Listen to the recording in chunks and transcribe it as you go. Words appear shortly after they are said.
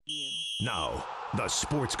Now, the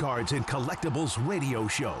Sports Cards and Collectibles Radio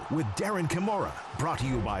Show with Daren Kimura, brought to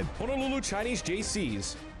you by Honolulu Chinese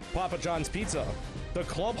JC's, Papa John's Pizza, the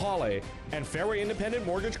Club Hale, and Fairway Independent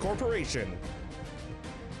Mortgage Corporation.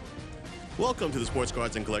 Welcome to the Sports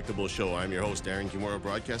Cards and Collectibles Show. I'm your host, Daren Kimura,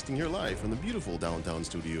 broadcasting here live from the beautiful downtown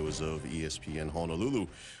studios of ESPN Honolulu.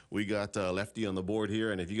 We got Lefty on the board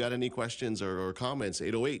here, and if you got any questions or comments,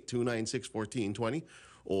 808-296-1420,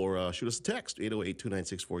 or shoot us a text,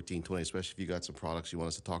 808-296-1420, especially if you got some products you want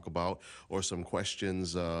us to talk about or some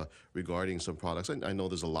questions regarding some products. I know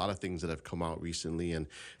there's a lot of things that have come out recently, and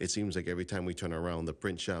it seems like every time we turn around, the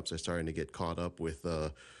print shops are starting to get caught up with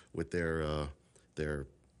their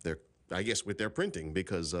I guess with their printing,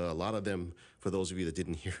 because a lot of them, for those of you that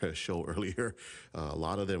didn't hear a show earlier, a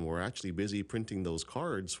lot of them were actually busy printing those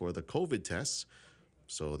cards for the COVID tests.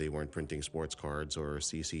 So they weren't printing sports cards or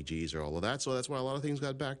CCGs or all of that. So that's why a lot of things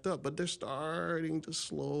got backed up. But they're starting to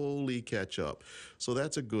slowly catch up. So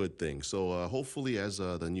that's a good thing. So hopefully as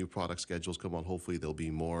the new product schedules come on, hopefully there'll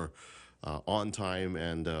be more on time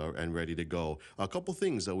and ready to go. A couple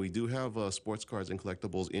things. We do have Sports Cards and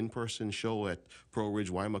Collectibles in-person show at Pro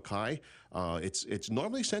Ridge Waimakai. It's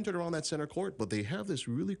normally centered around that center court, but they have this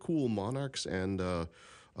really cool Monarchs and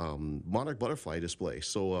Monarch butterfly display.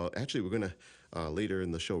 So actually, we're going to later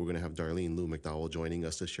in the show, we're going to have Darlene Lou McDowell joining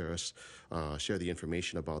us to share the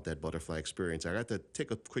information about that butterfly experience. I got to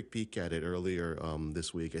take a quick peek at it earlier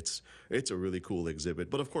this week. It's a really cool exhibit.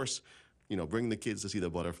 But of course, bring the kids to see the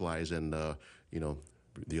butterflies, and the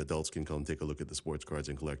adults can come take a look at the Sports Cards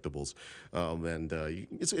and Collectibles.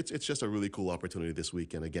 It's just a really cool opportunity this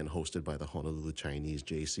weekend, again, hosted by the Honolulu Chinese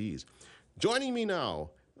JCs. Joining me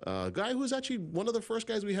now, a guy who's actually one of the first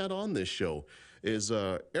guys we had on this show is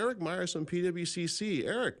Erik Myers from PWCC.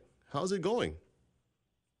 Eric, how's it going?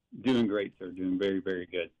 Doing great, sir. Doing very, very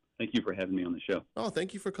good. Thank you for having me on the show. Oh,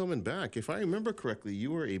 thank you for coming back. If I remember correctly, you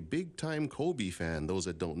were a big-time Kobe fan, those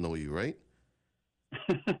that don't know you, right?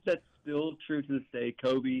 That's still true to this day.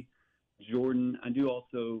 Kobe, Jordan. I do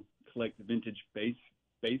also collect vintage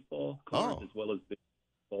baseball cards as well as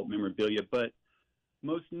baseball memorabilia. But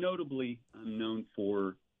most notably, I'm known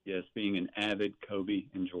for, being an avid Kobe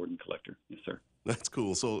and Jordan collector. Yes, sir. That's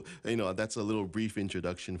cool. So, that's a little brief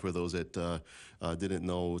introduction for those that didn't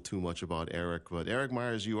know too much about Eric. But Erik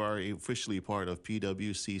Myers, you are officially part of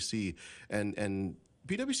PWCC. And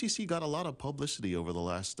PWCC got a lot of publicity over the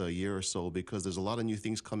last year or so because there's a lot of new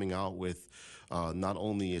things coming out with not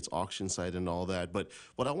only its auction site and all that. But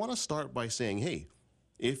I want to start by saying, hey,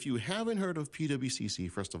 if you haven't heard of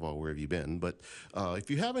PWCC, first of all, where have you been? But if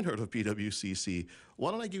you haven't heard of PWCC,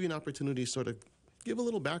 why don't I give you an opportunity to sort of give a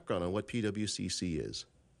little background on what PWCC is.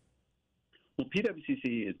 Well,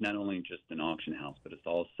 PWCC is not only just an auction house, but it's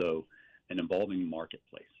also an evolving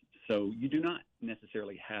marketplace. So you do not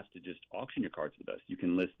necessarily have to just auction your cards with us. You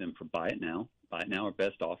can list them for buy it now or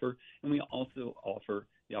best offer. And we also offer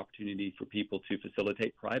the opportunity for people to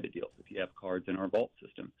facilitate private deals if you have cards in our vault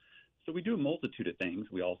system. So we do a multitude of things.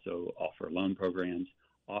 We also offer loan programs,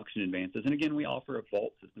 auction advances, and again, we offer a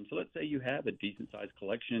vault system. So let's say you have a decent-sized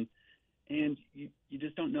collection, and you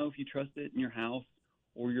just don't know if you trust it in your house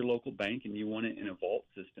or your local bank, and you want it in a vault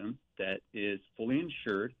system that is fully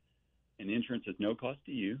insured, and insurance is no cost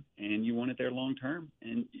to you, and you want it there long term,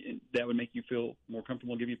 and that would make you feel more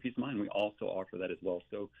comfortable and give you peace of mind. We also offer that as well.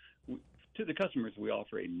 So to the customers, we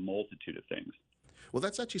offer a multitude of things. Well,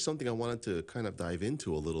 that's actually something I wanted to kind of dive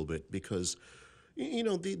into a little bit because,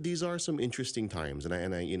 these are some interesting times. And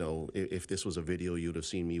I if this was a video, you'd have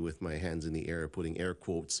seen me with my hands in the air, putting air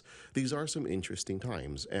quotes. These are some interesting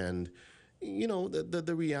times. And,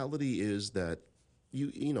 the reality is that,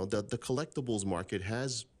 the collectibles market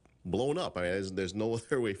has blown up. I mean, there's no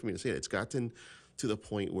other way for me to say it. It's gotten to the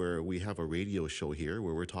point where we have a radio show here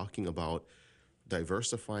where we're talking about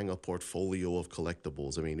diversifying a portfolio of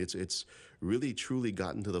collectibles. I mean, it's really truly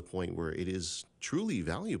gotten to the point where it is truly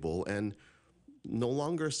valuable and no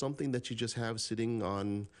longer something that you just have sitting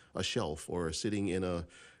on a shelf or sitting in a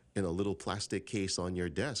little plastic case on your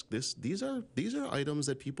desk. These are items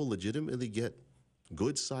that people legitimately get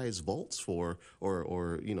good sized vaults for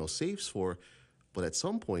or safes for, but at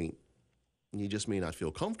some point you just may not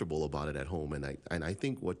feel comfortable about it at home. And I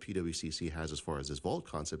think what PWCC has as far as this vault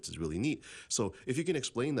concept is really neat. So if you can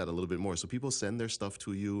explain that a little bit more. So people send their stuff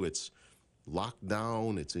to you. It's locked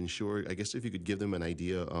down. It's insured. I guess if you could give them an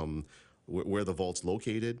idea where the vault's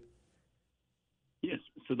located. Yes.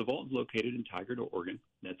 So the vault is located in Tigard, Oregon.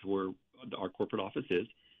 That's where our corporate office is.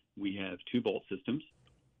 We have 2 vault systems.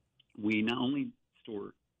 We not only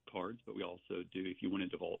store cards, but we also do, if you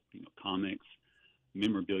wanted to vault, comics,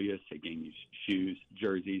 memorabilia, say game shoes,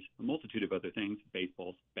 jerseys, a multitude of other things,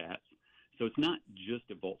 baseballs, bats.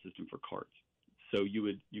 them for cards. So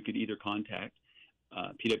you could either contact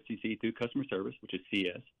PWCC through customer service, which is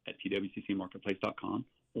cs@pwccmarketplace.com,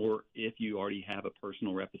 or if you already have a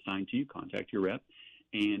personal rep assigned to you, contact your rep,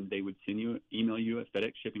 and they would email you a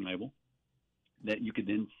FedEx shipping label that you could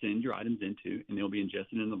then send your items into, and they'll be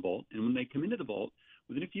ingested in the vault. And when they come into the vault,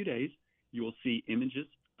 within a few days, you will see images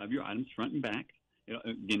of your items front and back.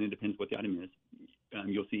 Again, it depends what the item is.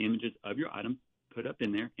 You'll see images of your item put up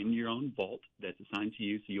in there in your own vault that's assigned to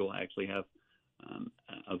you. So you'll actually have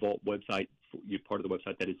a vault website, part of the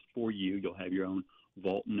website that is for you. You'll have your own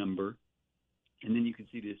vault number. And then you can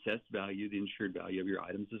see the assessed value, the insured value of your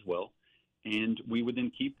items as well. And we would then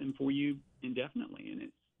keep them for you indefinitely. And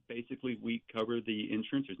it's basically we cover the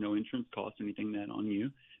insurance. There's no insurance cost, anything that on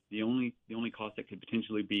you. The only cost that could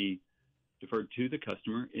potentially be deferred to the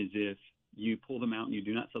customer is if you pull them out and you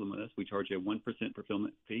do not sell them with us. We charge you a 1%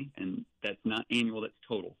 fulfillment fee, and that's not annual, that's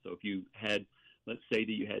total. So if you had, let's say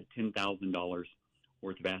that you had $10,000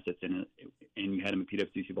 worth of assets in it, and you had them in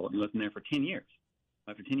PWCC vault, and you left them there for 10 years.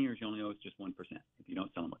 After 10 years, you only owe us just 1% if you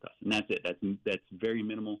don't sell them with us, and that's it. That's very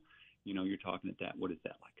minimal. You're talking at that. What is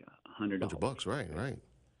that, like $100? $100, right.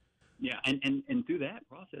 Yeah, and through that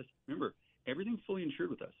process, remember, everything's fully insured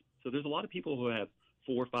with us. So there's a lot of people who have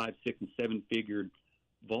 4, 5, 6, and 7-figured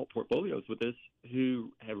vault portfolios with us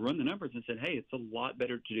who have run the numbers and said, hey, it's a lot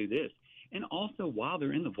better to do this. And also, while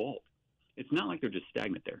they're in the vault, it's not like they're just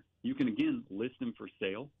stagnant there. You can, again, list them for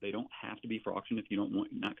sale. They don't have to be for auction if you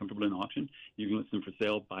not comfortable in auction. You can list them for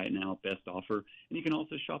sale, buy it now, best offer. And you can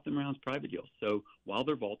also shop them around as private deals. So while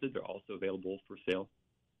they're vaulted, they're also available for sale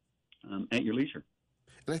at your leisure.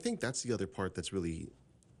 And I think that's the other part that's really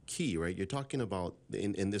key, right? You're talking about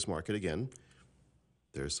in this market, again,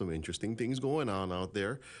 there's some interesting things going on out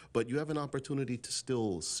there, but you have an opportunity to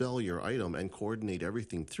still sell your item and coordinate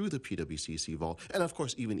everything through the PWCC vault. And of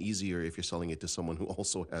course, even easier if you're selling it to someone who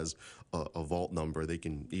also has a vault number, they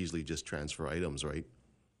can easily just transfer items, right?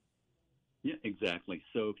 Yeah, exactly.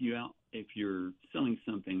 So if you're selling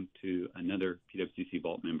something to another PWCC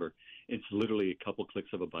vault member, it's literally a couple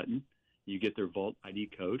clicks of a button. You get their vault ID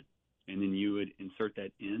code, and then you would insert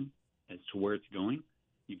that in as to where it's going.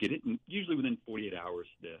 You get it, and usually within 48 hours,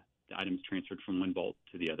 the item's transferred from one vault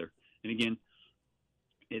to the other. And again,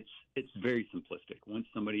 it's very simplistic. Once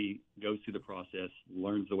somebody goes through the process,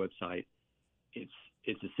 learns the website, it's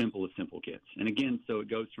as simple gets. And again, so it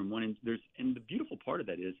goes from one end. And the beautiful part of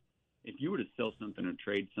that is, if you were to sell something or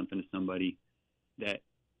trade something to somebody that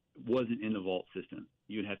wasn't in the vault system,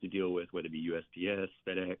 you'd have to deal with whether it be USPS,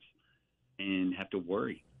 FedEx, and have to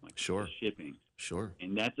worry like Sure. shipping. Sure.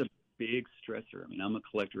 And that's a big stressor. I mean, I'm a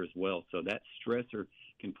collector as well, so that stressor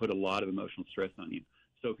can put a lot of emotional stress on you.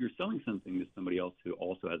 So if you're selling something to somebody else who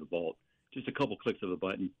also has a vault, just a couple clicks of a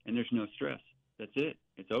button, and there's no stress. That's it.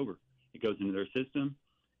 It's over. It goes into their system,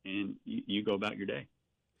 and you go about your day.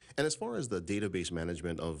 And as far as the database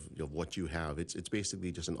management of what you have, it's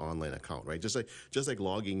basically just an online account, right? Just like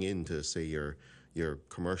logging into, say, your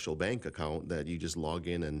commercial bank account, that you just log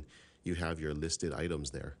in and you have your listed items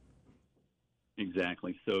there.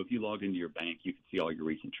 Exactly. So if you log into your bank, you can see all your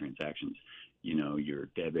recent transactions, your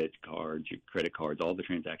debit cards, your credit cards, all the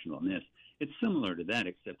transactions on this. It's similar to that,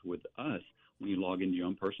 except with us, when you log into your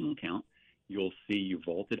own personal account, you'll see your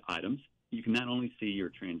vaulted items. You can not only see your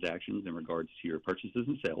transactions in regards to your purchases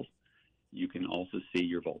and sales, you can also see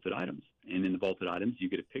your vaulted items. And in the vaulted items, you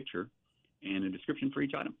get a picture and a description for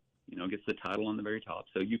each item. It gets the title on the very top.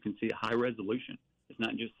 So you can see a high resolution. It's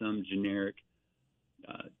not just some generic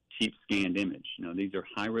cheap scanned image. These are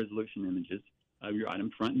high resolution images of your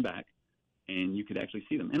item front and back, and you could actually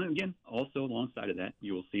see them. And again, also alongside of that,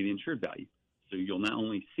 you will see the insured value. So you'll not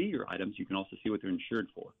only see your items, you can also see what they're insured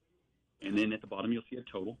for. And then at the bottom, you'll see a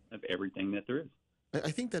total of everything that there is.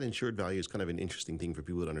 I think that insured value is kind of an interesting thing for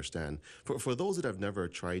people to understand. For those that have never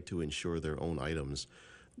tried to insure their own items,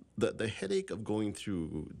 the headache of going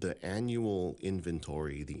through the annual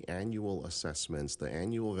inventory, the annual assessments, the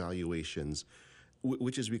annual valuations,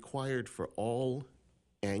 which is required for all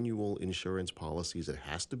annual insurance policies that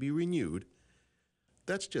has to be renewed,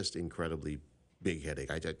 that's just incredibly big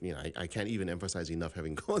headache. I can't even emphasize enough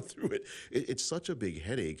having gone through it. It's such a big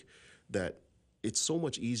headache that it's so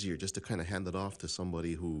much easier just to kind of hand it off to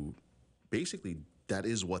somebody who basically that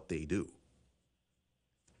is what they do.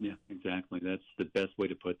 Yeah, exactly. That's the best way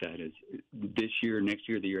to put that is this year, next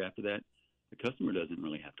year, the year after that, the customer doesn't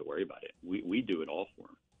really have to worry about it. We do it all for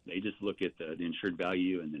them. They just look at the insured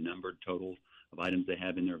value and the numbered totals of items they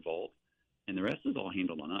have in their vault, and the rest is all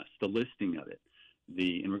handled on us. The listing of it,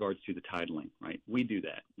 in regards to the titling, right? We do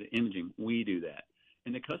that. The imaging, we do that.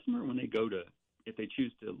 And the customer, when they if they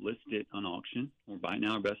choose to list it on auction or buy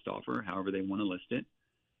now or best offer, however they want to list it,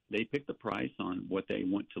 They pick the price on what they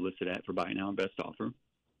want to list it at for buy now and best offer,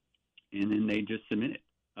 and then they just submit it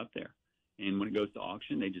up there. And when it goes to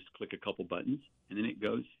auction, they just click a couple buttons, and then it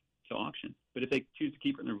goes to auction. But if they choose to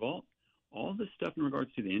keep it in their vault, all this stuff in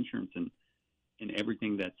regards to the insurance and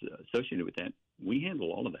everything that's associated with that, we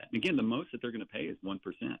handle all of that. And again, the most that they're going to pay is 1%.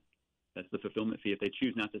 That's the fulfillment fee if they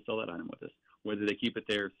choose not to sell that item with us. Whether they keep it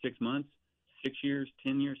there 6 months, 6 years,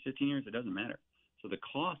 10 years, 15 years, it doesn't matter. So the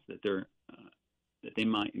cost that they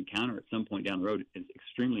might encounter at some point down the road is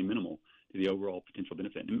extremely minimal to the overall potential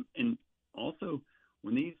benefit. And also,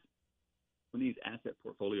 when these asset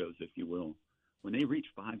portfolios, if you will, when they reach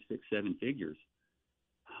 5, 6, 7 figures,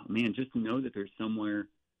 man, just know that there's somewhere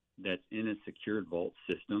that's in a secured vault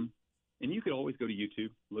system. And you could always go to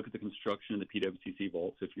YouTube, look at the construction of the PWCC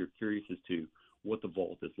vaults if you're curious as to what the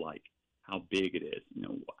vault is like, how big it is,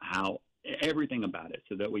 how everything about it,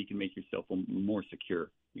 so that way you can make yourself more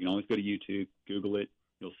secure. You can always go to YouTube, Google it,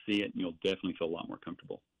 you'll see it, and you'll definitely feel a lot more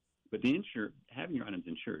comfortable. But having your items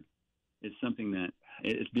insured is something that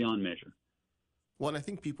is beyond measure. Well, and I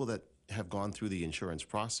think people that have gone through the insurance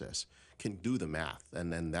process can do the math,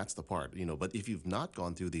 and then that's the part, But if you've not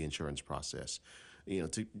gone through the insurance process,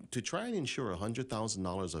 to try and insure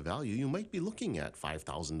 $100,000 of value, you might be looking at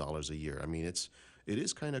 $5,000 a year. I mean, it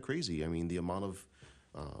is kind of crazy. I mean, the amount of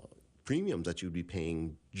premiums that you'd be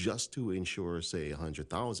paying just to insure, say,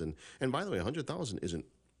 $100,000. And by the way, $100,000 is an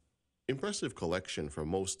impressive collection for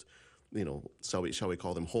most, shall we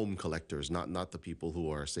call them home collectors, not the people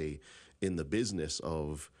who are, say, in the business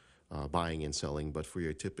of buying and selling, but for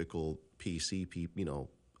your typical PC,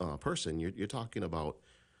 person, you're talking about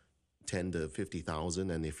 $10,000 to $50,000,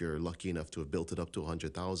 and if you're lucky enough to have built it up to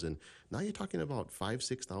 $100,000, now you're talking about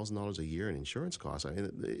 $5,000-6,000 a year in insurance costs. I mean,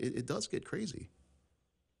 it does get crazy.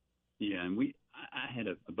 Yeah, and I had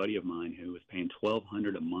a buddy of mine who was paying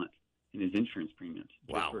 $1,200 a month in his insurance premiums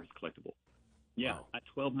just for his collectible. Yeah, wow. At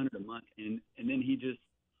 $1,200 a month, and then he just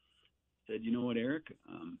said, "You know what, Eric,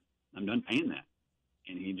 I'm done paying that."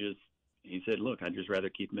 And he said, "Look, I'd just rather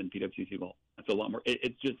keep them in PWCC vault. That's a lot more."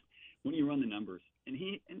 It's just when you run the numbers, and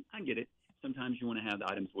I get it. Sometimes you want to have the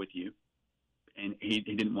items with you, and he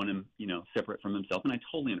didn't want them, separate from himself, and I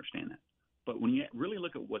totally understand that. But when you really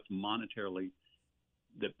look at what's monetarily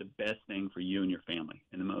the best thing for you and your family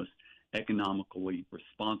and the most economically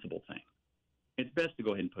responsible thing, it's best to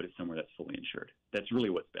go ahead and put it somewhere that's fully insured. That's really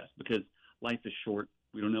what's best, because life is short.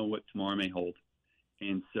 We don't know what tomorrow may hold.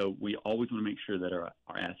 And so we always want to make sure that our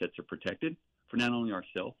assets are protected for not only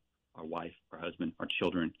ourselves, our wife, our husband, our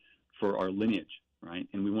children, for our lineage, right?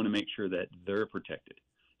 And we want to make sure that they're protected.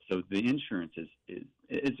 So the insurance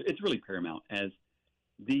it's really paramount as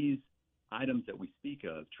these items that we speak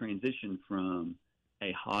of transition from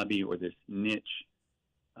a hobby or this niche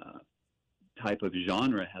type of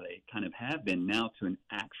genre, how they kind of have been, now to an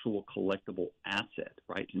actual collectible asset,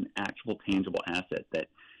 right? An actual tangible asset that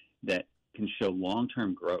can show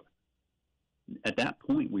long-term growth. At that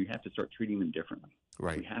point, we have to start treating them differently.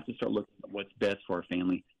 Right. We have to start looking at what's best for our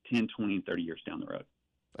family 10, 20, and 30 years down the road.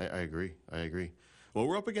 I agree. Well,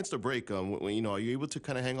 we're up against a break. Are you able to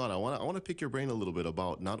kind of hang on? I want to pick your brain a little bit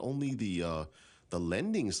about not only the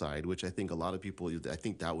lending side, which I think a lot of people, I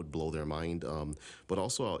think that would blow their mind, but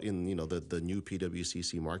also in the new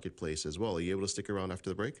PWCC marketplace as well. Are you able to stick around after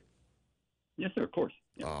the break? Yes, sir. Of course.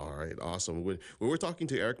 Yep. All right. Awesome. We're talking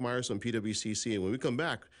to Erik Myers from PWCC, and when we come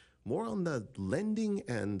back, more on the lending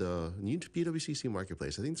and new PWCC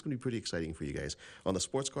marketplace. I think it's going to be pretty exciting for you guys on the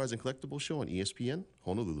Sports Cards and Collectibles show on ESPN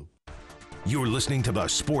Honolulu. You're listening to the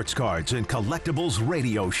Sports Cards and Collectibles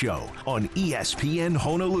radio show on ESPN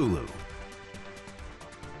Honolulu.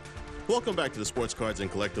 Welcome back to the Sports Cards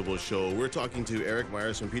and Collectibles show. We're talking to Erik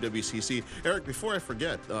Myers from PWCC. Eric, before I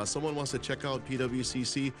forget, someone wants to check out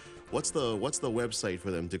PWCC. What's the website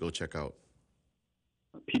for them to go check out?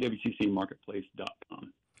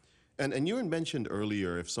 PWCCmarketplace.com. And you had mentioned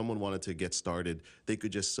earlier, if someone wanted to get started, they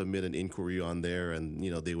could just submit an inquiry on there, and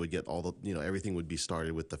they would get all the everything would be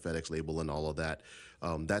started with the FedEx label and all of that.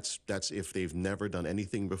 That's if they've never done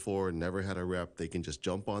anything before, never had a rep, they can just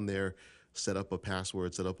jump on there, set up a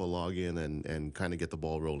password, set up a login, and kind of get the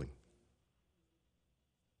ball rolling.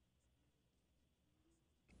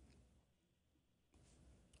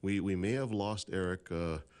 We may have lost Eric.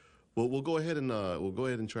 Well, we'll go ahead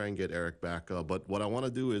and try and get Eric back. But what I want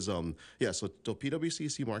to do is, so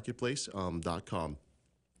PWCCmarketplace.com.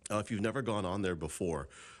 If you've never gone on there before,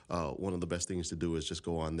 one of the best things to do is just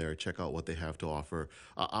go on there, check out what they have to offer.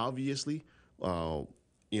 Obviously,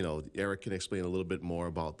 Eric can explain a little bit more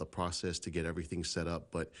about the process to get everything set up,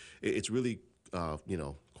 but it's really,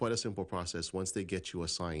 quite a simple process. Once they get you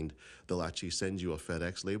assigned, they'll actually send you a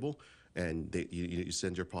FedEx label, and you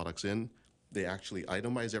send your products in. They actually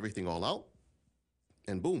itemize everything all out,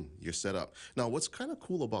 and boom, you're set up. Now, what's kind of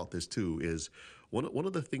cool about this too is one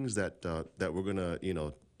of the things that that we're gonna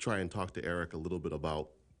try and talk to Eric a little bit about.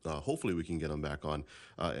 Hopefully, we can get him back on.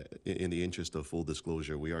 In the interest of full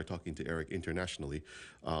disclosure, we are talking to Eric internationally,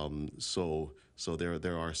 so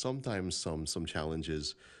there are sometimes some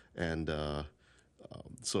challenges, and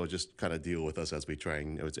so just kind of deal with us as we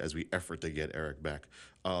effort to get Eric back.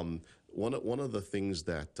 One of the things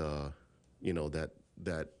that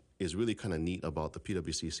that is really kind of neat about the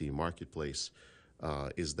PWCC marketplace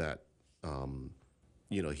is that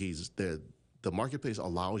the marketplace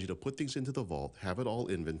allows you to put things into the vault, have it all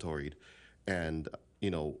inventoried, and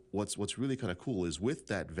what's really kind of cool is with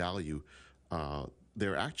that value,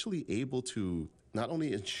 they're actually able to not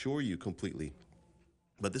only insure you completely,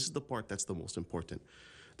 but this is the part that's the most important.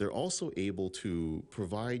 They're also able to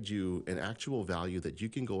provide you an actual value that you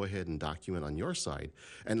can go ahead and document on your side.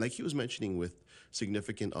 And like he was mentioning with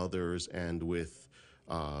significant others and with,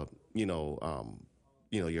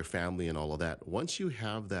 your family and all of that, once you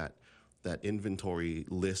have that inventory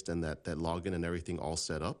list and that login and everything all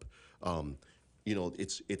set up,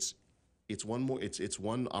 it's one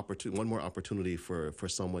more opportunity for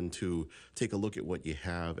someone to take a look at what you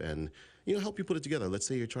have and help you put it together. Let's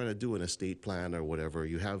say you're trying to do an estate plan or whatever.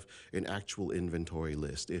 You have an actual inventory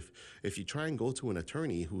list. If you try and go to an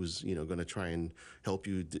attorney who's going to try and help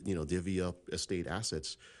you divvy up estate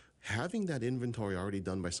assets, having that inventory already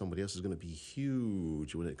done by somebody else is going to be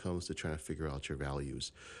huge when it comes to trying to figure out your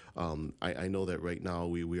values. I know that right now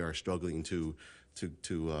we are struggling to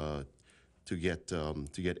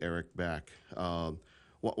get Eric back.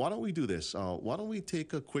 Why don't we do this? Why don't we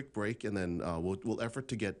take a quick break and then we'll effort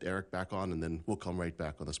to get Eric back on, and then we'll come right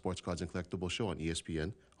back on the Sports Cards and Collectibles show on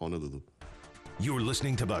ESPN Honolulu. You're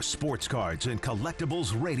listening to the Sports Cards and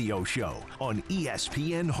Collectibles radio show on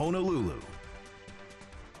ESPN Honolulu.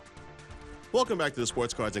 Welcome back to the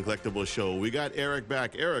Sports Cards and Collectibles show. We got Eric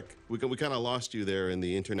back. Eric, we kind of lost you there in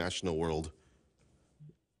the international world.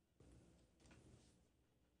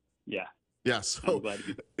 Yeah. Yeah, so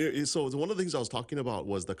one of the things I was talking about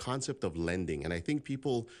was the concept of lending, and I think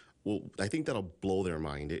I think that'll blow their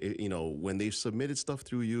mind. When they've submitted stuff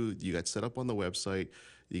through you got set up on the website,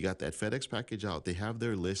 you got that FedEx package out, they have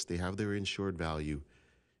their list, they have their insured value.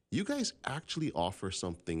 You guys actually offer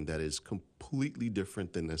something that is completely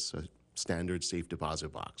different than this standard safe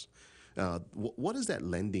deposit box. What is that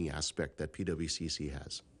lending aspect that PWCC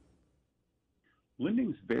has? Lending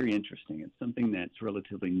is very interesting. It's something that's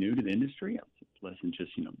relatively new to the industry. It's less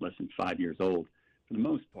than 5 years old for the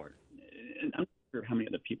most part. And I'm not sure how many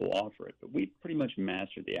other people offer it, but we pretty much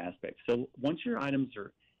mastered the aspect. So once your items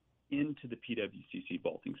are into the PWCC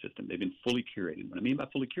vaulting system, they've been fully curated. What I mean by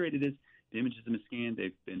fully curated is the images have been scanned,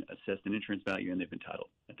 they've been assessed an insurance value, and they've been titled.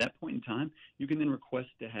 At that point in time, you can then request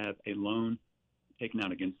to have a loan taken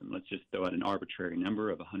out against them. Let's just throw out an arbitrary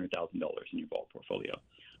number of $100,000 in your vault portfolio.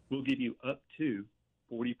 We'll give you up to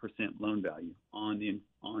 40% loan value on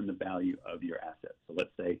the value of your assets. So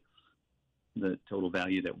let's say the total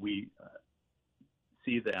value that we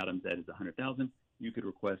see the items at is $100,000. You could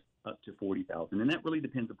request up to $40,000, and that really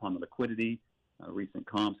depends upon the liquidity, recent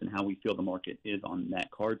comps, and how we feel the market is on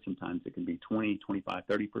that card. Sometimes it can be 20, 25,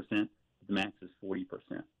 30%. The max is 40%.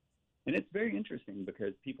 And it's very interesting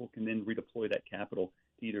because people can then redeploy that capital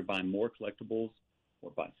to either buy more collectibles or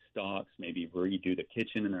buy stocks, maybe redo the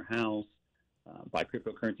kitchen in their house, buy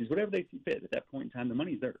cryptocurrencies, whatever they see fit. At that point in time, the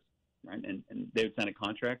money's theirs, right? And they would sign a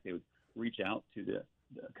contract. They would reach out to the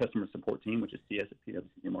customer support team, which is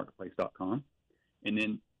cs@pwcmarketplace.com. And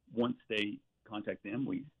then once they contact them,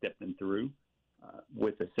 we step them through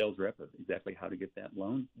with a sales rep of exactly how to get that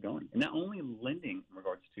loan going. And not only lending in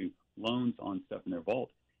regards to loans on stuff in their vault,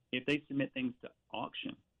 if they submit things to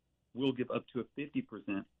auction, we'll give up to a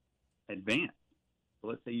 50% advance. So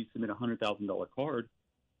let's say you submit a $100,000 card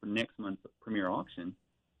for next month's premier auction,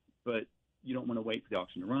 but you don't want to wait for the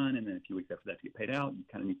auction to run and then a few weeks after that to get paid out. You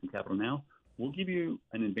kind of need some capital now. We'll give you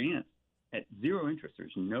an advance at zero interest.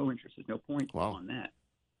 There's no interest. There's no points on that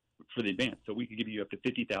for the advance. So we could give you up to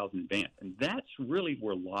 $50,000 advance. And that's really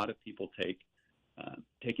where a lot of people take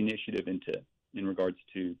initiative in regards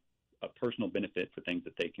to a personal benefit for things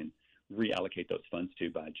that they can reallocate those funds to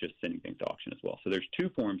by just sending things to auction as well. So there's two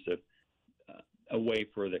forms of a way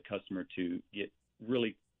for the customer to get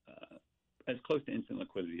really as close to instant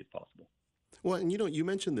liquidity as possible. Well, and you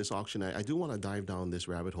mentioned this auction. I do want to dive down this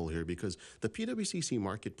rabbit hole here because the PWCC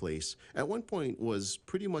marketplace at one point was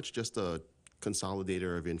pretty much just a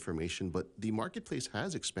consolidator of information, but the marketplace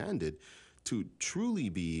has expanded to truly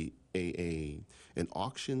be an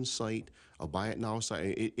auction site a buy it now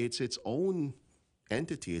site. It's its own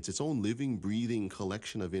entity. It's its own living, breathing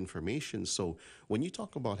collection of information. So when you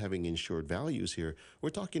talk about having insured values here, we're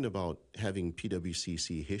talking about having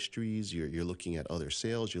PWCC histories. You're looking at other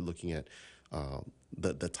sales. You're looking at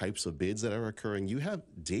the types of bids that are occurring. You have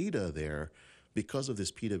data there because of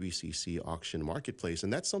this PWCC auction marketplace.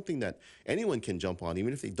 And that's something that anyone can jump on,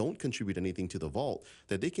 even if they don't contribute anything to the vault,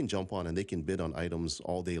 that they can jump on and they can bid on items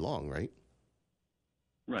all day long, right?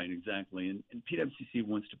 Right, exactly. And PWCC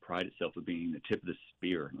wants to pride itself of being the tip of the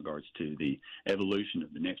spear in regards to the evolution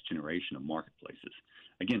of the next generation of marketplaces.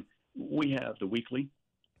 Again, we have the weekly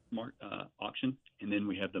auction, and then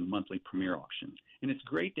we have the monthly premier auction. And it's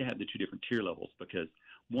great to have the two different tier levels because,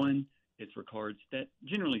 one, it's for cards that,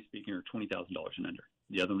 generally speaking, are $20,000 and under.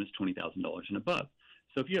 The other one is $20,000 and above.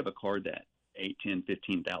 So if you have a card that $8,000,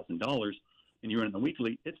 $10,000, $15,000, and you run in the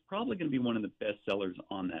weekly, it's probably going to be one of the best sellers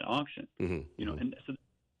on that auction. And so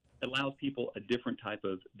it allows people a different type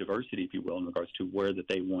of diversity, if you will, in regards to where that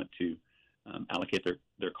they want to allocate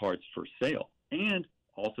their cards for sale. And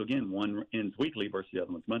also, again, one ends weekly versus the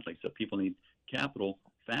other one's monthly. So if people need capital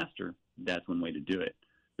faster, that's one way to do it.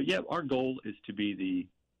 But yeah, our goal is to be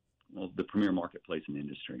the premier marketplace in the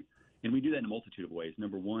industry. And we do that in a multitude of ways.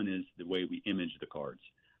 Number one is the way we image the cards.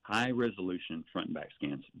 High resolution front and back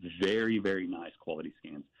scans. Very, very nice quality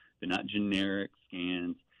scans. They're not generic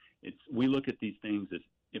scans. We look at these things as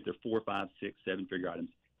if they're 4, 5, 6, 7-figure items,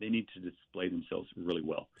 they need to display themselves really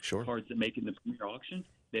well. Sure. Cards that make it in the premier auction,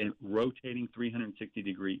 they're rotating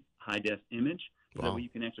 360-degree high-def image. Wow. So you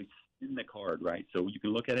can actually spin the card, right? So you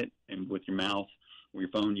can look at it, and with your mouse or your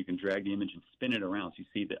phone, you can drag the image and spin it around so you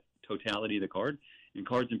see the totality of the card. In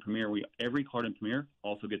cards in Premier, every card in Premier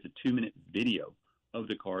also gets a 2-minute video of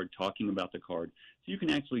the card talking about the card. So you can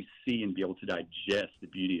actually see and be able to digest the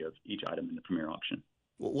beauty of each item in the Premier auction.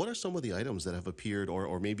 Well, what are some of the items that have appeared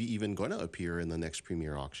or maybe even going to appear in the next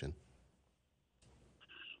Premier auction?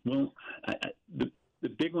 Well, the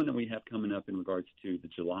big one that we have coming up in regards to the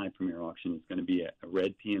July Premier auction is going to be a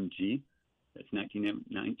red PMG. That's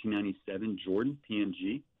 1997 Jordan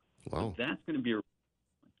PMG. Wow. So that's going to be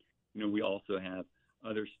we also have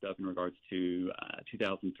other stuff in regards to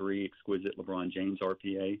 2003 exquisite LeBron James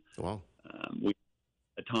RPA. Wow.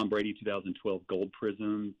 A Tom Brady 2012 Gold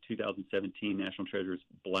Prism, 2017 National Treasures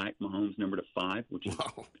Black Mahomes number to 5, which is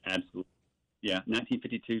absolutely,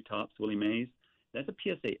 1952 Topps Willie Mays. That's a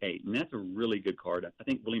PSA 8, and that's a really good card. I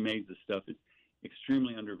think Willie Mays' stuff is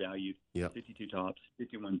extremely undervalued. Yep. 52 Topps,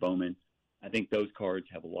 51 Bowman. I think those cards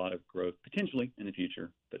have a lot of growth potentially in the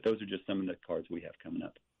future, but those are just some of the cards we have coming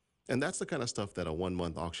up. And that's the kind of stuff that a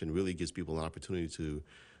one-month auction really gives people an opportunity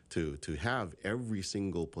to have every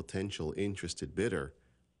single potential interested bidder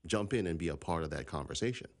jump in and be a part of that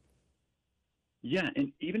conversation. Yeah,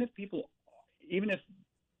 and even if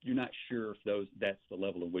you're not sure if that's the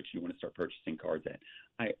level at which you want to start purchasing cards at,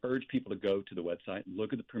 I urge people to go to the website,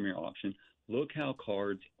 look at the Premier auction, look how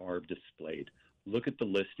cards are displayed, look at the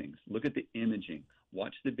listings, look at the imaging,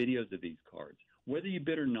 watch the videos of these cards. Whether you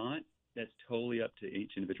bid or not, that's totally up to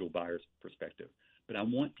each individual buyer's perspective. But I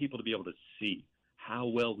want people to be able to see how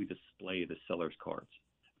well we display the seller's cards.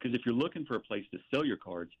 Because if you're looking for a place to sell your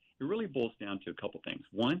cards, it really boils down to a couple things.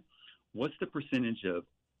 One, what's the percentage of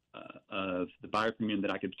the buyer premium that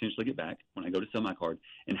I could potentially get back when I go to sell my card,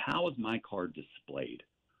 and how is my card displayed,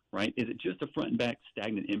 right? Is it just a front and back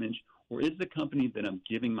stagnant image, or is the company that I'm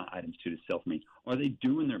giving my items to sell for me, are they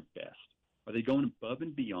doing their best? Are they going above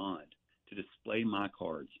and beyond to display my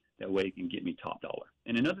cards? That way it can get me top dollar.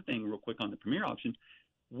 And another thing real quick on the Premier auction,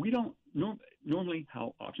 we don't normally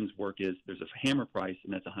how auctions work is there's a hammer price,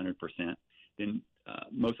 and that's 100%. Then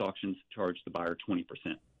most auctions charge the buyer 20%.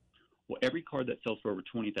 Well, every card that sells for over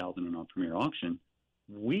 $20,000 in our Premier auction,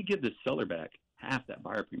 we give the seller back half that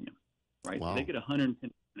buyer premium, right? Wow. So they get 110%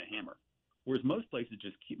 a hammer. Whereas most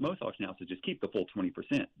auction houses just keep the full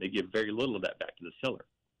 20%. They give very little of that back to the seller.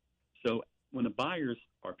 So when the buyers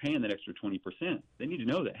are paying that extra 20%, they need to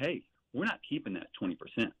know that, hey, we're not keeping that 20%.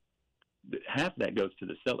 Half of that goes to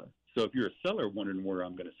the seller. So if you're a seller wondering where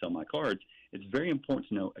I'm going to sell my cards, it's very important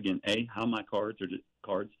to know, again, A, how my cards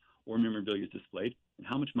or memorabilia is displayed, and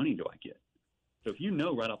how much money do I get. So if you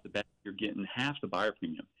know right off the bat you're getting half the buyer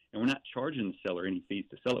premium, and we're not charging the seller any fees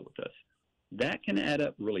to sell it with us, that can add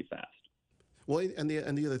up really fast. Well, and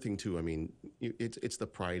the other thing too, I mean, it's the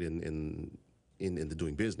pride in the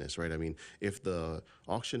doing business, right? I mean, if the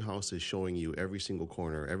auction house is showing you every single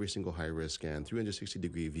corner, every single high risk scan,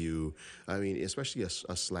 360-degree view, I mean, especially a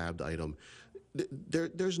slabbed item,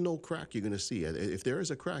 there's no crack you're going to see. If there is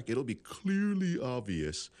a crack, it'll be clearly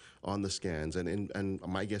obvious on the scans, and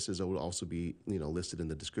my guess is it will also be listed in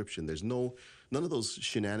the description. There's none of those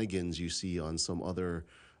shenanigans you see on some other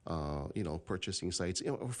purchasing sites,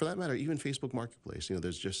 or for that matter, even Facebook Marketplace.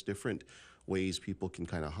 There's just different ways people can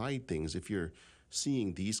kind of hide things. If you're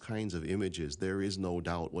seeing these kinds of images, there is no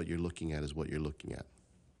doubt what you're looking at is what you're looking at.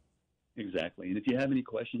 Exactly. And if you have any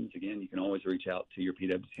questions, again, you can always reach out to your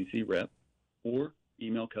PWCC rep or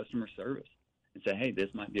email customer service and say, hey, this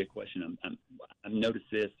might be a question. I've noticed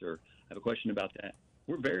this, or I have a question about that.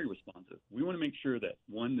 We're very responsive. We want to make sure that,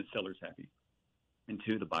 one, the seller's happy, and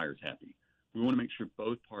two, the buyer's happy. We want to make sure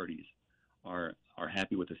both parties are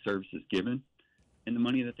happy with the services given and the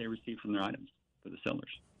money that they receive from their items for the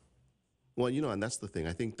sellers. Well, and that's the thing.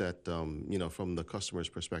 I think that, from the customer's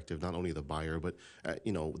perspective, not only the buyer, but,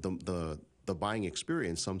 the buying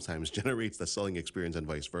experience sometimes generates the selling experience and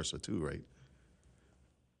vice versa too, right?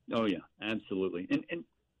 Oh, yeah, absolutely. And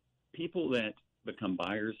people that become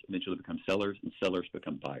buyers eventually become sellers, and sellers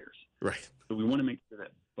become buyers. Right. So we want to make sure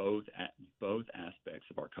that both aspects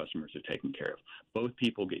of our customers are taken care of. Both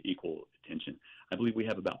people get equal attention. I believe we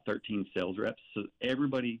have about 13 sales reps, so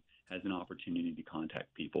everybody has an opportunity to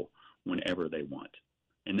contact people whenever they want.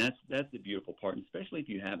 And that's the beautiful part, and especially if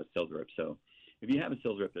you have a sales rep. So if you have a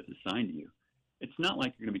sales rep that's assigned to you, it's not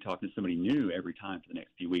like you're going to be talking to somebody new every time for the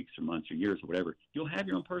next few weeks or months or years or whatever. You'll have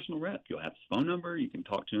your own personal rep. You'll have his phone number. You can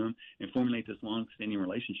talk to him and formulate this long-standing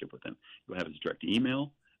relationship with him. You'll have his direct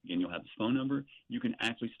email. Again, you'll have his phone number. You can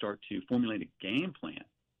actually start to formulate a game plan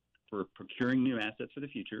for procuring new assets for the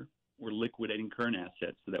future or liquidating current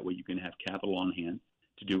assets, so that way you can have capital on hand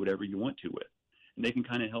to do whatever you want to with. And they can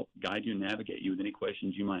kind of help guide you and navigate you with any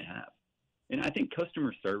questions you might have. And I think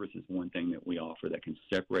customer service is one thing that we offer that can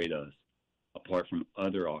separate us apart from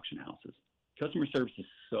other auction houses. Customer service is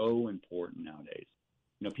so important nowadays.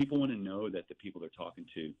 People want to know that the people they're talking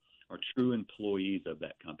to are true employees of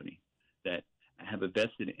that company that have a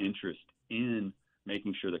vested interest in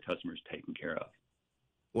making sure the customer is taken care of.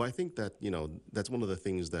 Well, I think that, that's one of the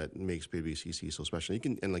things that makes PWCC so special.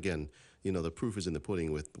 And again, the proof is in the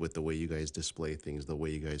pudding with the way you guys display things, the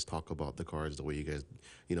way you guys talk about the cards, the way you guys,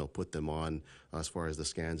 put them on as far as the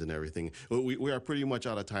scans and everything. We are pretty much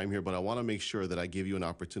out of time here, but I want to make sure that I give you an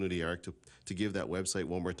opportunity, Eric, to give that website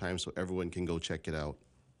one more time so everyone can go check it out.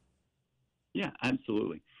 Yeah,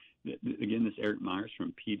 absolutely. Again, this is Erik Myers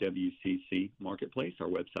from PWCC Marketplace. Our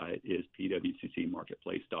website is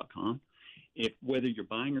pwccmarketplace.com. Whether you're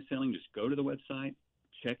buying or selling, just go to the website,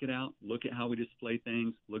 check it out, look at how we display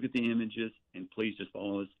things, look at the images, and please just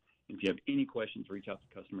follow us. And if you have any questions, reach out to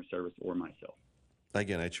customer service or myself.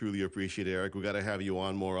 Again, I truly appreciate it, Eric. We got to have you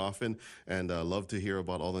on more often, and love to hear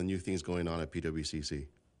about all the new things going on at PWCC.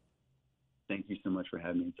 Thank you so much for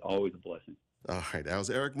having me. It's always a blessing. All right, that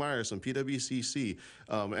was Erik Myers from PWCC.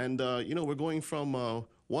 We're going from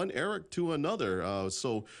one Eric to another.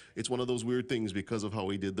 So it's one of those weird things because of how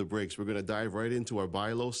we did the breaks. We're going to dive right into our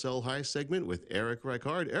buy low, sell high segment with Erick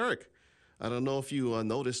Reichard. Eric, I don't know if you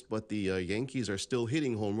noticed, but the Yankees are still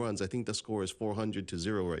hitting home runs. I think the score is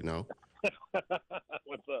 400-0 right now.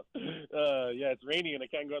 What's up? Yeah, it's raining and I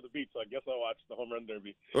can't go to the beach, so I guess I'll watch the home run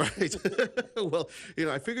derby. Right. Well,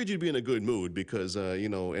 I figured you'd be in a good mood because,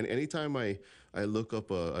 and anytime I look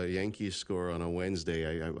up a Yankees score on a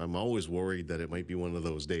Wednesday, I'm always worried that it might be one of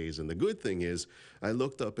those days. And the good thing is I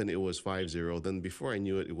looked up and it was 5-0. Then before I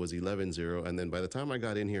knew it, it was 11-0. And then by the time I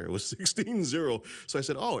got in here, it was 16-0. So I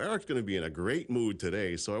said, oh, Eric's going to be in a great mood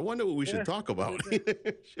today. So I wonder what we should talk about.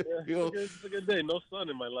 It's a good day. No sun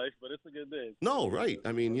in my life, but it's a good day. No, right.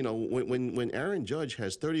 I mean, when Aaron Judge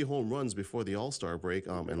has 30 home runs before the All-Star break,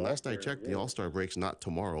 and last I checked, the All-Star break's not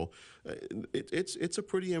tomorrow, it's a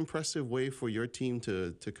pretty impressive way for your team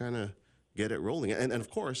to kind of get it rolling. And of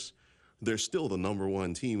course, they're still the number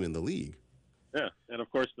one team in the league. Yeah, and of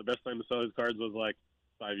course, the best time to sell his cards was like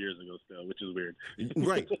 5 years ago still, which is weird.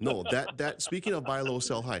 Right. No, that speaking of buy low,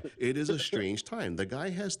 sell high, it is a strange time. The guy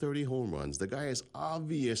has 30 home runs. The guy is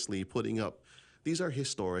obviously putting up, these are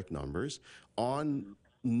historic numbers, on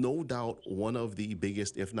no doubt one of the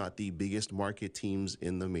biggest, if not the biggest market teams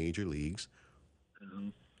in the major leagues. Mm-hmm.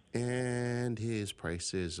 And his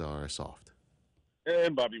prices are soft.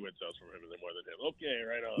 And Bobby Witt sells for everything more than him. Okay,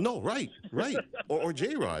 right on. No, right. or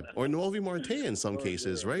J-Rod, or Noelvi Marte in some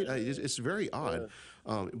cases, right? It's very odd.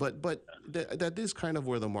 But that is kind of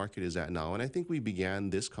where the market is at now. And I think we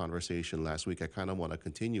began this conversation last week. I kind of want to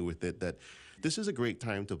continue with it, that this is a great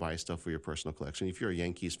time to buy stuff for your personal collection. If you're a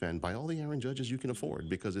Yankees fan, buy all the Aaron Judges you can afford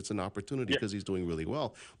because it's an opportunity because he's doing really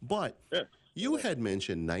well. But you had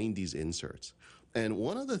mentioned 90s inserts. And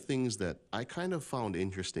one of the things that I kind of found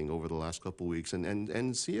interesting over the last couple of weeks,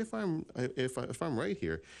 and see if I'm right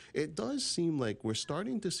here, it does seem like we're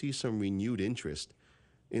starting to see some renewed interest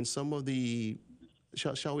in some of the,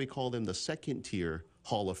 shall we call them the second tier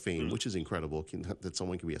Hall of Fame, which is incredible that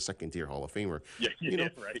someone can be a second tier Hall of Famer. Yeah,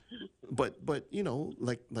 right. But you know,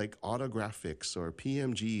 like autographics or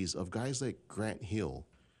PMGs of guys like Grant Hill,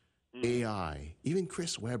 AI, even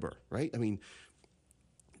Chris Webber, right? I mean,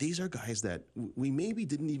 these are guys that we maybe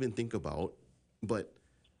didn't even think about, but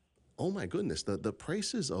oh my goodness, the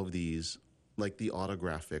prices of these, like the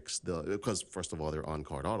autographics, because first of all they're on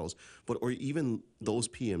card autos, or even those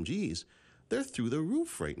PMGs, they're through the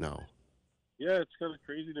roof right now. Yeah, it's kind of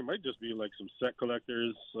crazy. There might just be like some set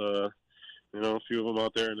collectors, a few of them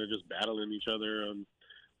out there, and they're just battling each other on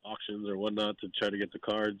auctions or whatnot to try to get the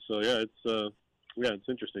cards. So yeah, it's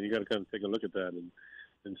interesting. You got to kind of take a look at that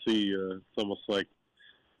and see. It's almost like,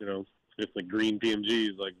 it's like green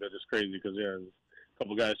PMGs, like they're just crazy because a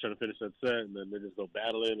couple guys trying to finish that set, and then they just go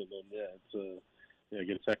battling, and then it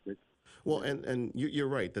gets hectic. Well, and you're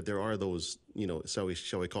right that there are those, shall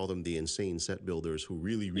we call them the insane set builders who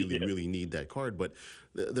really need that card. But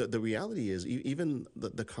the reality is, even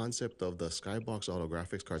the concept of the Skybox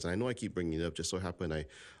autographics cards, and I know I keep bringing it up, just so happened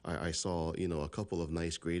I saw, a couple of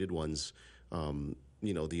nice graded ones,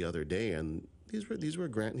 the other day, and these were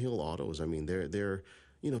Grant Hill autos. I mean, they're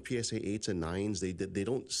PSA 8s and 9s. They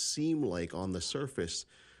don't seem like on the surface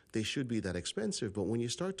they should be that expensive, but when you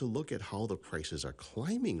start to look at how the prices are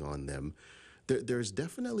climbing on them, there's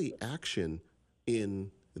definitely action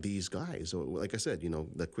in these guys. So, like I said,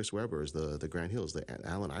 the Chris Webbers, the Grant Hills, the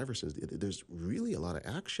Allen Iversons, there's really a lot of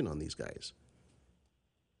action on these guys.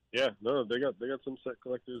 Yeah, no, they got some set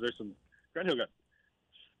collectors. Grant Hill got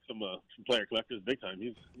some player collectors big time.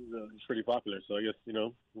 He's pretty popular. So I guess,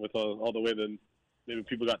 with all the way that maybe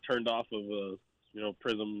people got turned off of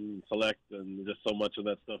Prism Select and just so much of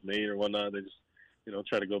that stuff made or whatnot. They just,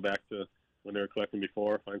 try to go back to when they were collecting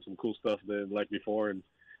before, find some cool stuff they liked before, and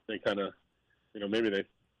they kind of, maybe they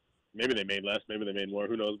made less, maybe they made more,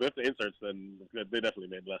 who knows. But if the inserts, then they definitely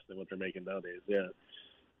made less than what they're making nowadays, yeah.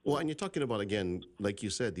 Well, and you're talking about, again, like you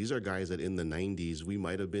said, these are guys that in the 90s we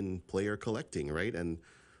might have been player collecting, right? And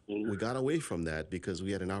we got away from that because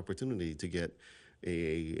we had an opportunity to get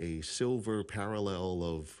a silver parallel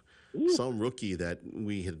of some rookie that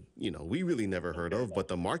we had, we really never heard of, but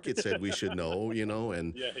the market said we should know,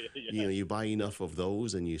 and, you buy enough of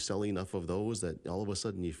those and you sell enough of those that all of a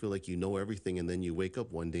sudden you feel like you know everything, and then you wake up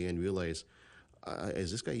one day and realize,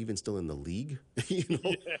 is this guy even still in the league?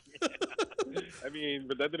 I mean,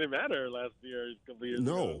 but that didn't matter last year, a couple years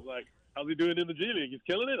no. ago. It was like, how's he doing in the G League? He's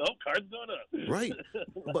killing it? Oh, cards going up. Right.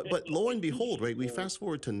 But lo and behold, right, we fast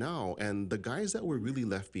forward to now, and the guys that were really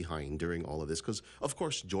left behind during all of this, because, of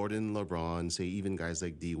course, Jordan, LeBron, say even guys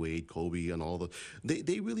like D-Wade, Kobe, and all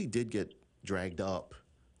they really did get dragged up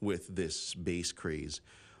with this base craze.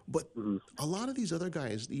 But a lot of these other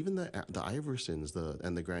guys, even the Iversons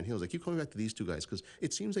and the Grant Hills, I keep coming back to these two guys because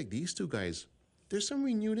it seems like these two guys, there's some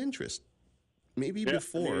renewed interest. Maybe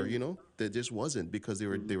before, there just wasn't because they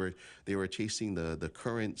were chasing the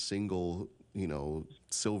current single,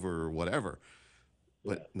 silver or whatever.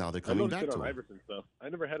 But now they're coming back to Iverson stuff. I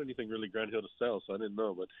never had anything really Grant Hill to sell, so I didn't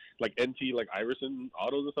know. But like NT, like Iverson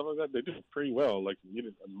autos and stuff like that, they do pretty well. Like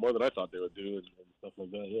more than I thought they would do and stuff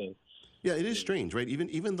like that. Yeah. Yeah, it is strange, right?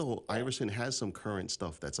 Even though Iverson has some current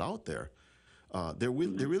stuff that's out there, there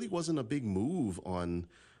really wasn't a big move on,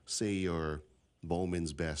 say, your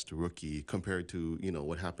Bowman's best rookie compared to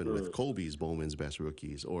what happened with Kobe's Bowman's best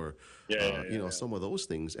rookies or some of those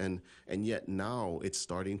things, and yet now it's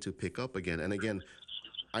starting to pick up again. And again,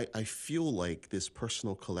 I feel like this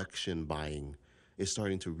personal collection buying is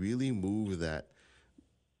starting to really move that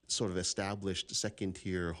sort of established second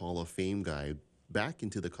tier Hall of Fame guy back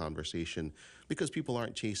into the conversation because people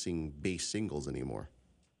aren't chasing base singles anymore.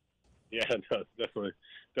 Yeah, no,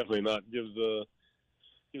 definitely not.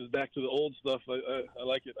 Gives back to the old stuff. I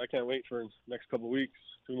like it. I can't wait for next couple of weeks,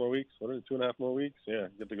 2 more weeks. What are it, 2.5 more weeks? Yeah,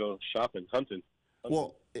 get to go shopping, hunting.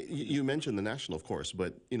 Well, you mentioned the National, of course,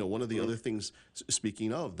 but one of the other things,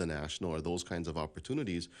 speaking of the National or those kinds of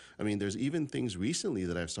opportunities, I mean, there's even things recently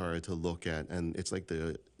that I've started to look at, and it's like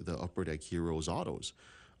the Upper Deck Heroes autos.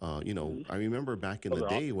 I remember back in the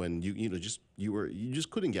day when you just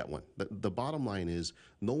couldn't get one. The bottom line is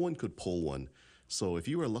no one could pull one. So if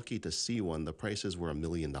you were lucky to see one, the prices were $1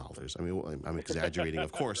 million. I mean, I'm exaggerating,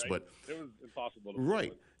 of course, right. but it was impossible.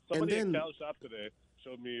 Right. Somebody at Cal's shop today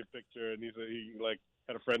showed me a picture, and he said he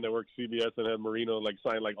had a friend that worked CBS and had Marino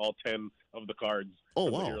sign all 10 of the cards. Oh,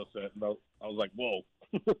 from wow. the Hero set. And I was like, whoa.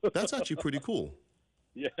 That's actually pretty cool.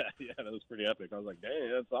 Yeah, that was pretty epic. I was like,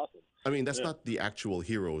 dang, that's awesome. I mean, that's not the actual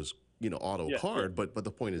hero's, auto card, but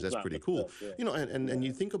the point is that's pretty cool. And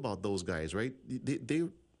you think about those guys, right?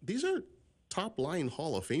 These are top line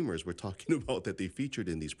Hall of Famers we're talking about that they featured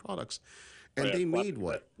in these products. And they made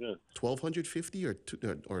what, 1,250 or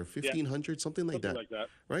 1,500, something like that,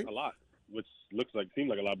 right? A lot, which seemed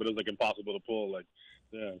like a lot, but it was like impossible to pull. Like,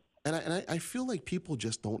 And I feel like people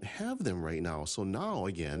just don't have them right now. So now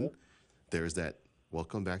again, there's that.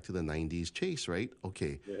 Welcome back to the 90s chase, right?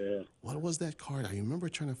 Okay. Yeah. What was that card? I remember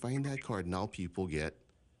trying to find that card. Now people get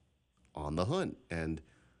on the hunt, and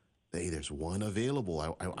hey, there's one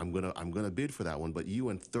available. I'm gonna bid for that one. But you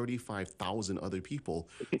and 35,000 other people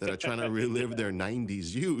that are trying to relive their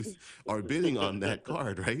 90s youth are bidding on that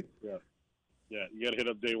card, right? Yeah. You got to hit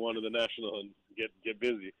up day one of the National and get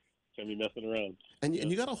busy. Can't be messing around. And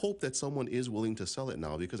you got to hope that someone is willing to sell it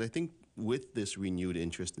now, because I think with this renewed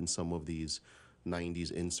interest in some of these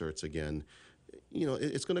 90s inserts again,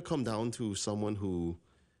 it's going to come down to someone who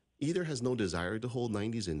either has no desire to hold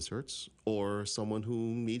 90s inserts, or someone who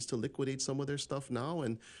needs to liquidate some of their stuff now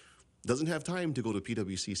and doesn't have time to go to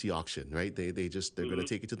PWCC auction, right? They're going to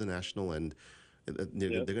take it to the National, and they're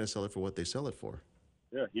going to sell it for what they sell it for.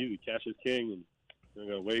 Yeah, easy. Cash is king, and they're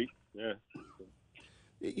going to wait. Yeah.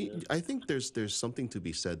 I think there's something to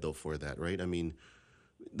be said though for that, right? I mean,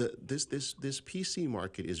 this PC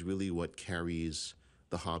market is really what carries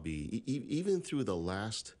the hobby, even through the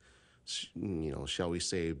last, shall we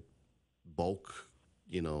say, bulk,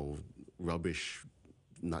 rubbish,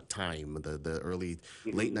 not time, the early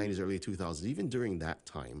late 90s, early 2000s. Even during that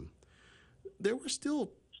time, there were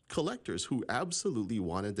still collectors who absolutely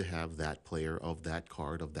wanted to have that player of that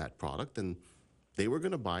card of that product, and they were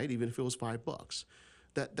going to buy it even if it was $5.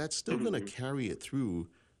 That's still going to carry it through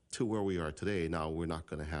to where we are today. Now, we're not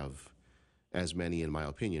going to have as many, in my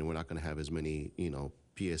opinion, we're not going to have as many,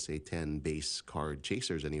 PSA 10 base card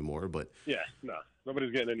chasers anymore. But no,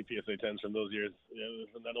 nobody's getting any PSA 10s from those years. Yeah,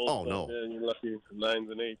 from that old stuff. No. Yeah, you're lucky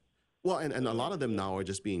 9s and 8s. Well, and a lot of them now are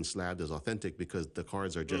just being slabbed as authentic because the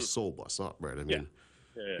cards are just so bust up, right? I mean,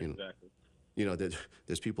 exactly.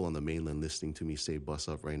 There's people on the mainland listening to me say "bus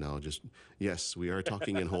up" right now. Just yes, we are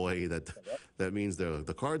talking in Hawaii. That means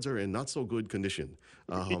the cards are in not so good condition.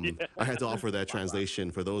 I had to offer that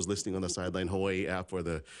translation for those listening on the Sideline Hawaii app or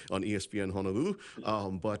on ESPN Honolulu.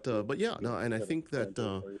 But yeah, no, and I think that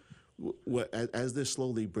as this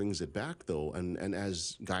slowly brings it back though, and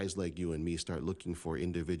as guys like you and me start looking for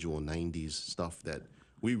individual 90s stuff that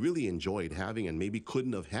we really enjoyed having and maybe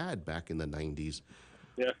couldn't have had back in the 90s.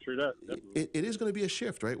 Yeah, true that. It is going to be a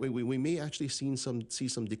shift, right? We may actually see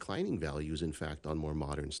some declining values, in fact, on more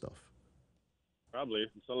modern stuff. Probably.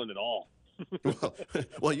 I'm selling it all.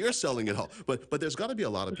 well, you're selling it all, but there's got to be a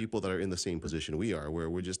lot of people that are in the same position we are, where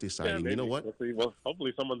we're just deciding, you know what? Well,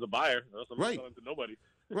 hopefully someone's a buyer. Someone's selling to nobody.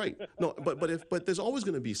 Right. No, but there's always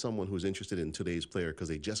going to be someone who's interested in today's player because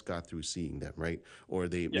they just got through seeing them, right? Or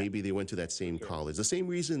maybe they went to that same college. The same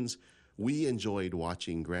reasons we enjoyed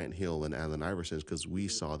watching Grant Hill and Allen Iverson because we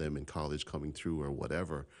saw them in college coming through or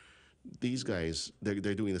whatever. These guys, they're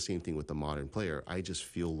doing the same thing with the modern player. I just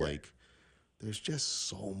feel like there's just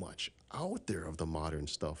so much out there of the modern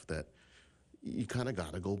stuff that you kind of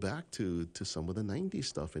got to go back to some of the 90s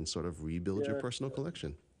stuff and sort of rebuild your personal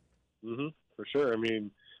collection. Mm-hmm, for sure. I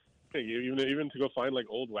mean, hey, even to go find like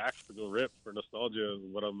old wax to go rip for nostalgia,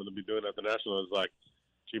 what I'm going to be doing at the National is like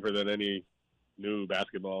cheaper than any new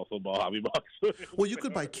basketball, football hobby box. Well, you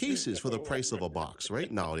could buy cases for the price of a box,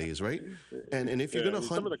 right, nowadays, right? And if you're going to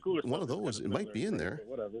hunt one of those, it might be in there.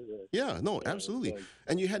 Whatever. Yeah, no, absolutely.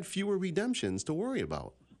 And you had fewer redemptions to worry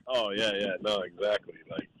about. Oh, yeah. No, exactly.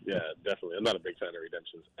 Like, yeah, definitely. I'm not a big fan of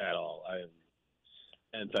redemptions at all. I am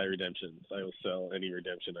anti-redemptions. I will sell any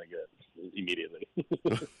redemption I get immediately.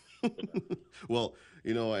 Well,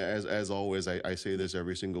 as always, I say this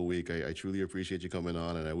every single week. I truly appreciate you coming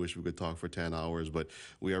on, and I wish we could talk for 10 hours, but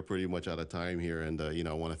we are pretty much out of time here. And,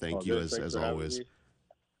 I want to thank you as always.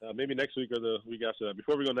 Maybe next week or the week after that.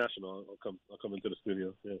 Before we go national, I'll come into the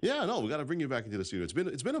studio. Yeah, no, we got to bring you back into the studio.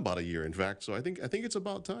 It's been about a year, in fact, so I think it's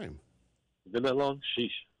about time. Been that long?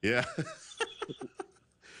 Sheesh. Yeah.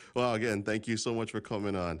 Well, again, thank you so much for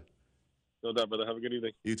coming on. No doubt, brother. Have a good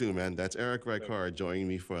evening. You too, man. That's Erick Reichard joining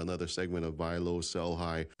me for another segment of Buy Low, Sell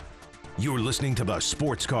High. You're listening to the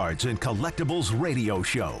Sports Cards and Collectibles Radio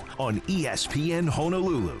Show on ESPN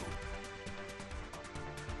Honolulu.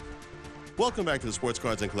 Welcome back to the Sports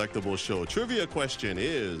Cards and Collectibles Show. Trivia question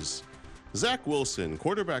is, Zach Wilson,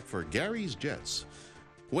 quarterback for Gary's Jets,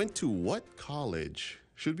 went to what college?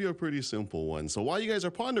 Should be a pretty simple one. So while you guys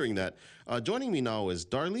are pondering that, joining me now is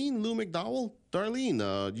Darlene Lou McDowell.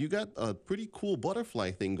 Darlene, you got a pretty cool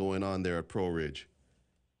butterfly thing going on there at Pro Ridge.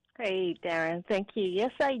 Hey, Daren. Thank you.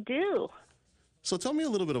 Yes, I do. So tell me a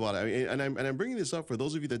little bit about it. I mean, and I'm bringing this up for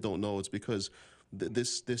those of you that don't know. It's because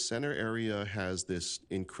this center area has this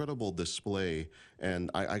incredible display, and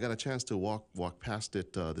I got a chance to walk past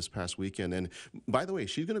it this past weekend. And by the way,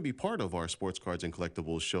 she's going to be part of our Sports Cards and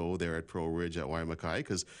Collectibles show there at Pro Ridge at Waimakai,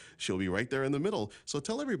 because she'll be right there in the middle. So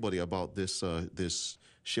tell everybody about this this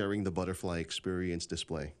Sharing the Butterfly Experience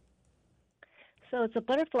display. So it's a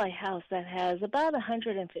butterfly house that has about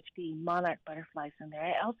 150 monarch butterflies in there.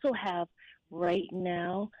 I also have right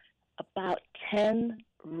now about 10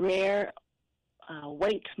 rare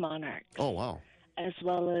white monarchs. Oh, wow. As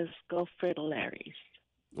well as Gulf fritillaries.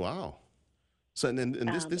 Wow. So and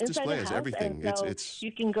this display has everything. So it's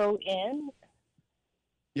you can go in.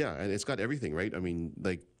 Yeah, and it's got everything, right? I mean,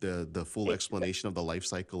 like the full explanation of the life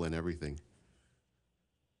cycle and everything.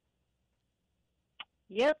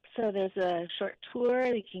 Yep, so there's a short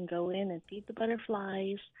tour. You can go in and feed the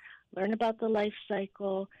butterflies, learn about the life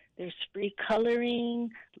cycle. There's free coloring,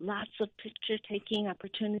 lots of picture-taking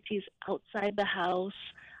opportunities outside the house,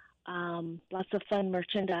 lots of fun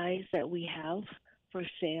merchandise that we have for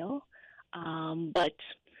sale. But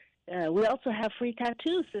we also have free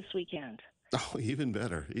tattoos this weekend. Oh, even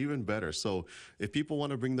better, even better. So if people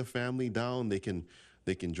want to bring the family down, they can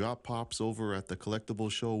drop pops over at the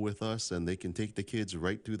Collectibles show with us, and they can take the kids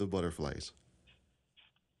right through the butterflies.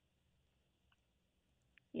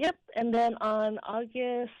 Yep, and then on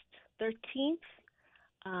August 13th,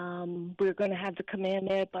 we're going to have the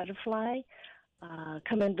Kamehameha butterfly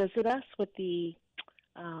come and visit us with the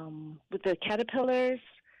caterpillars,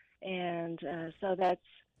 and so that's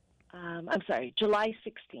July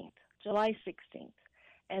 16th. July 16th,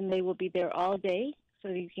 and they will be there all day, so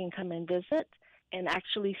you can come and visit and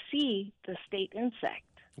actually see the state insect.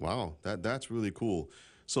 Wow, that's really cool.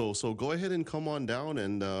 So go ahead and come on down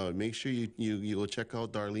and make sure you go check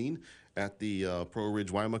out Darlene at the Pro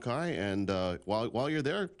Ridge Waimakai, and while you're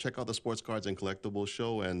there, check out the Sports Cards and Collectibles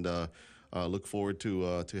show, and look forward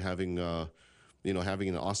to having having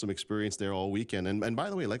an awesome experience there all weekend. And by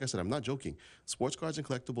the way, like I said, I'm not joking. Sports Cards and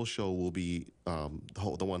Collectibles show will be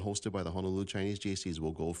the one hosted by the Honolulu Chinese JCs.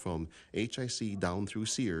 Will go from HIC down through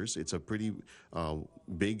Sears. It's a pretty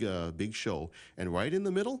big show. And right in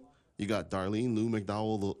the middle, you got Darlene Lou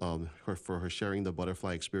McDowell for her Sharing the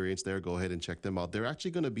Butterfly Experience there. Go ahead and check them out. They're actually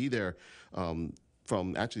going to be there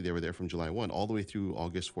they were there from July 1 all the way through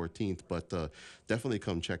August 14th, but definitely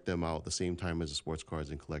come check them out at the same time as the Sports Cards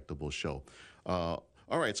and Collectibles show. All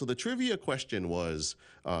right, so the trivia question was,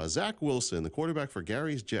 Zach Wilson, the quarterback for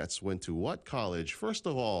Gary's Jets, went to what college? First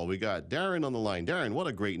of all, we got Daren on the line. Daren, what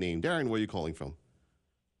a great name. Daren, where are you calling from?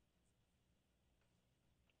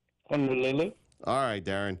 Honolulu. All right,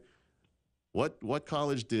 Daren. What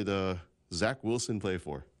college did Zach Wilson play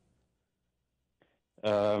for?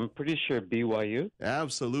 I'm pretty sure BYU.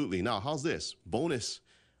 Absolutely. Now, how's this? Bonus.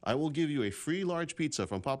 I will give you a free large pizza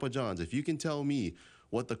from Papa John's if you can tell me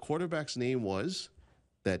what the quarterback's name was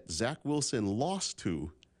that Zach Wilson lost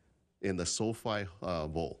to in the SoFi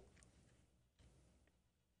Bowl.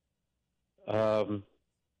 Who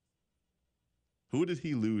did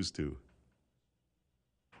he lose to?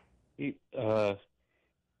 He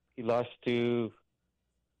lost to...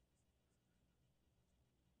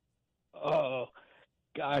 Oh,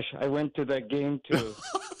 gosh, I went to that game too.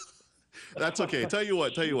 That's okay. Tell you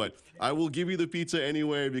what. I will give you the pizza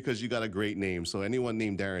anyway because you got a great name. So anyone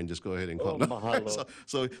named Daren, just go ahead and call. Mahalo.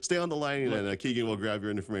 So stay on the line, and Keegan will grab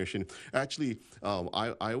your information. Actually,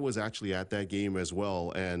 I was actually at that game as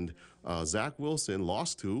well, and Zach Wilson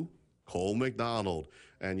lost to Cole McDonald.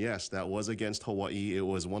 And yes, that was against Hawaii. It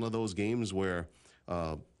was one of those games where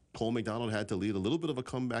Cole McDonald had to lead a little bit of a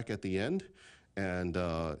comeback at the end. And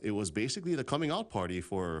it was basically the coming out party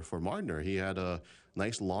for Mardner. He had a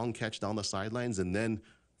nice long catch down the sidelines, and then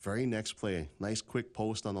very next play, nice quick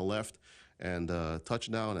post on the left and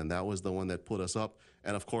touchdown, and that was the one that put us up.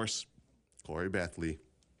 And of course, Corey Bethley,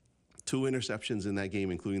 2 interceptions in that game,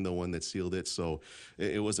 including the one that sealed it. So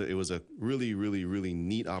it was a really, really, really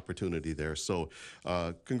neat opportunity there. So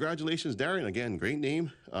congratulations, Daren. Again, great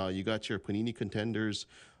name. You got your Panini Contenders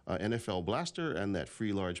NFL Blaster and that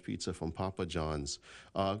free large pizza from Papa John's.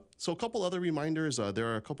 So a couple other reminders. There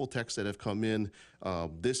are a couple texts that have come in.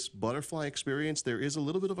 This butterfly experience, there is a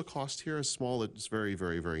little bit of a cost here. It's very,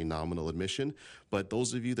 very, very nominal admission. But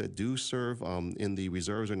those of you that do serve in the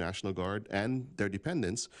Reserves or National Guard and their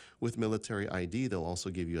dependents with military ID, they'll also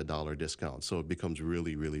give you a $1 discount. So it becomes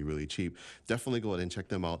really, really, really cheap. Definitely go ahead and check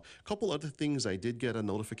them out. A couple other things. I did get a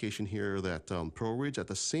notification here that Pro Ridge at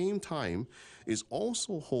the same time is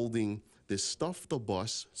also holding this Stuff the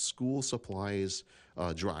Bus school supplies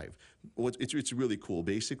drive. It's really cool.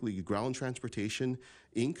 Basically, Ground Transportation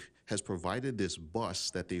Inc. has provided this bus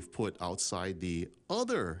that they've put outside the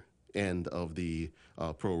other end of the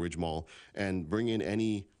Pro Ridge Mall and bring in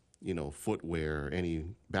any, footwear, any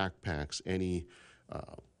backpacks, any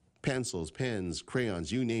pencils, pens,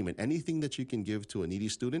 crayons, you name it. Anything that you can give to a needy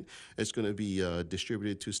student, it's going to be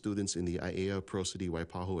distributed to students in the Aiea, Pro City,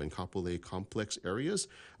 Waipahu, and Kapolei complex areas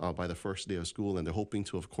by the first day of school. And they're hoping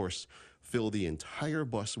to, of course, fill the entire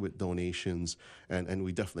bus with donations. And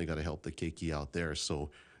we definitely got to help the keiki out there.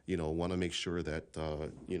 So, want to make sure that,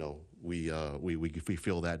 we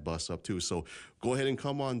fill that bus up too. So go ahead and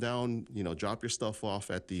come on down, drop your stuff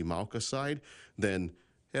off at the Mauka side, then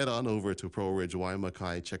head on over to Pro Ridge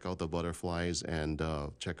Waimakai, check out the butterflies, and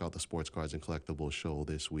check out the Sports Cards and Collectibles show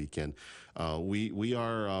this weekend. We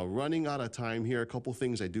are running out of time here. A couple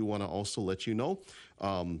things I do want to also let you know.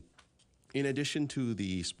 In addition to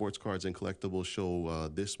the Sports Cards and Collectibles show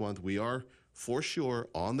this month, we are for sure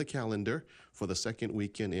on the calendar for the second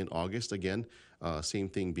weekend in August. Again, same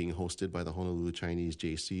thing being hosted by the Honolulu Chinese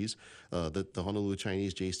JCs. The Honolulu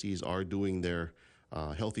Chinese JCs are doing their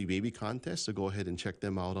Healthy Baby contest, so go ahead and check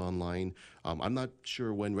them out online. I'm not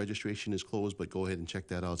sure when registration is closed, but go ahead and check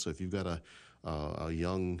that out. So if you've got a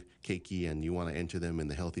young keiki and you want to enter them in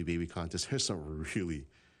the Healthy Baby contest, there's some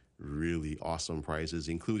really awesome prizes,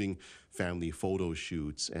 including family photo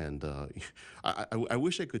shoots. And I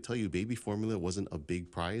wish I could tell you baby formula wasn't a big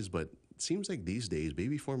prize, but it seems like these days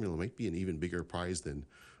baby formula might be an even bigger prize than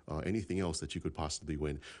anything else that you could possibly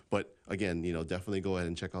win. But again, definitely go ahead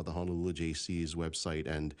and check out the Honolulu JC's website,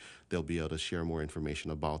 and they'll be able to share more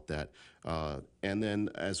information about that. And then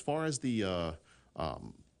as far as the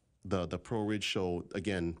Pro Ridge show,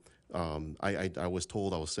 again, I was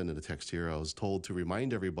told, I was sending a text here, I was told to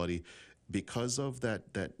remind everybody, because of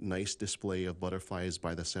that nice display of butterflies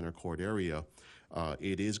by the center court area,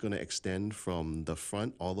 it is going to extend from the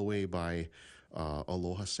front all the way by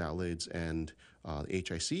Aloha Salads and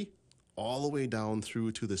HIC, all the way down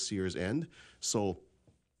through to the Sears end. So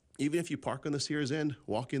even if you park on the Sears end,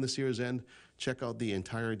 walk in the Sears end, check out the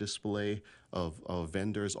entire display of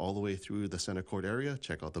vendors all the way through the center court area,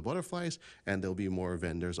 check out the butterflies, and there'll be more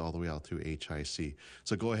vendors all the way out through HIC.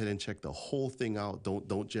 So go ahead and check the whole thing out.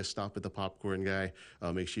 Don't just stop at the popcorn guy.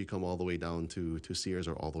 Make sure you come all the way down to Sears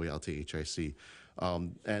or all the way out to HIC.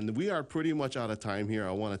 And we are pretty much out of time here.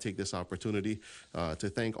 I want to take this opportunity to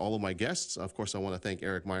thank all of my guests. Of course, I want to thank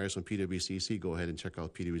Erik Myers from PWCC. Go ahead and check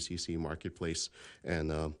out PWCC Marketplace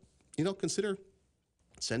and, consider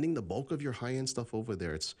sending the bulk of your high-end stuff over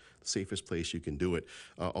there. It's the safest place you can do it.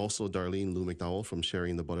 Also, Darlene Lou McDowell from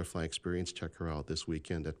Sharing the Butterfly Experience. Check her out this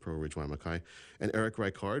weekend at Pro Ridge Waimakai. And Erick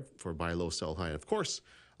Reichard for Buy Low, Sell High. And of course,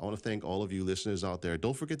 I want to thank all of you listeners out there.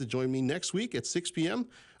 Don't forget to join me next week at 6 p.m.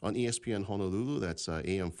 on ESPN Honolulu. That's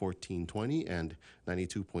AM 1420 and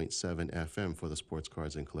 92.7 FM for the Sports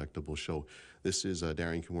Cards and Collectibles show. This is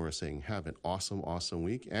Daren Kimura saying have an awesome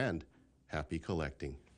week and happy collecting.